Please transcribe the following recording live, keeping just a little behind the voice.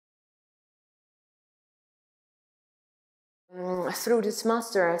Through this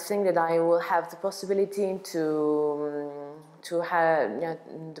master, I think that I will have the possibility to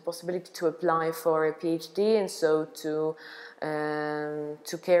apply for a PhD, and so to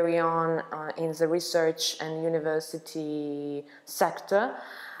carry on in the research and university sector,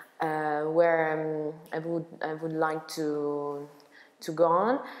 where I would like to go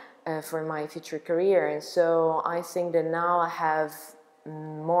on for my future career. And so I think that now I have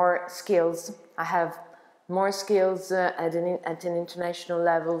more skills. I have more skills at an international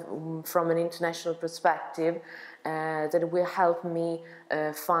level, from an international perspective, that will help me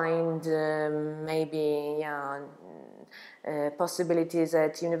find maybe possibilities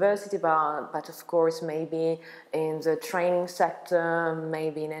at university, but of course maybe in the training sector,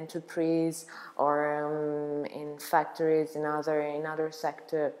 maybe in enterprise, or in factories, in other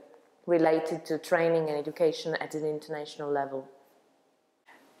sector related to training and education at an international level.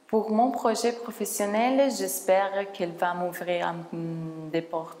 Pour mon projet professionnel, j'espère qu'elle va m'ouvrir des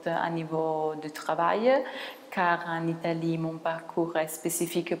portes à niveau de travail, car en Italie, mon parcours est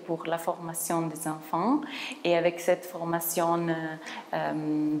spécifique pour la formation des enfants. Et avec cette formation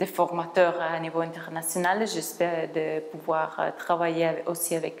des formateurs à niveau international, j'espère de pouvoir travailler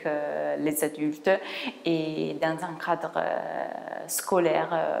aussi avec les adultes et dans un cadre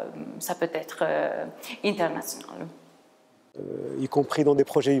scolaire, ça peut être international. Y compris dans des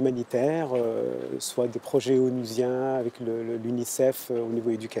projets humanitaires, soit des projets onusiens avec l'UNICEF au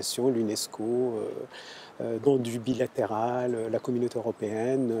niveau éducation, l'UNESCO, dans du bilatéral, la communauté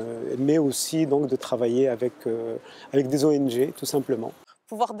européenne, mais aussi donc de travailler avec des ONG tout simplement.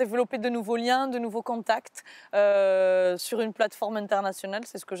 Pouvoir développer de nouveaux liens, de nouveaux contacts sur une plateforme internationale,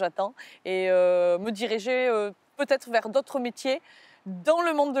 c'est ce que j'attends, et me diriger peut-être vers d'autres métiers dans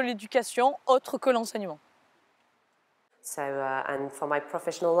le monde de l'éducation autre que l'enseignement. So, and for my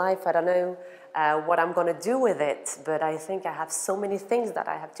professional life, I don't know what I'm going to do with it, but I think I have so many things that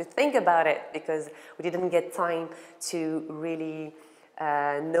I have to think about it, because we didn't get time to really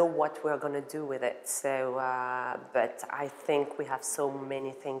know what we're going to do with it. So, but I think we have so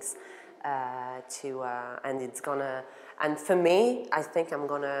many things and it's gonna, and for me, I think I'm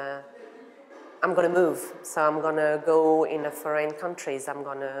gonna move. So I'm gonna go in foreign countries. I'm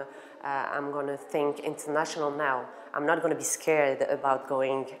gonna think international now. I'm not gonna be scared about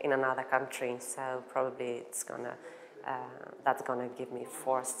going in another country. So probably that's gonna give me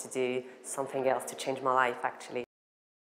force to do something else, to change my life actually.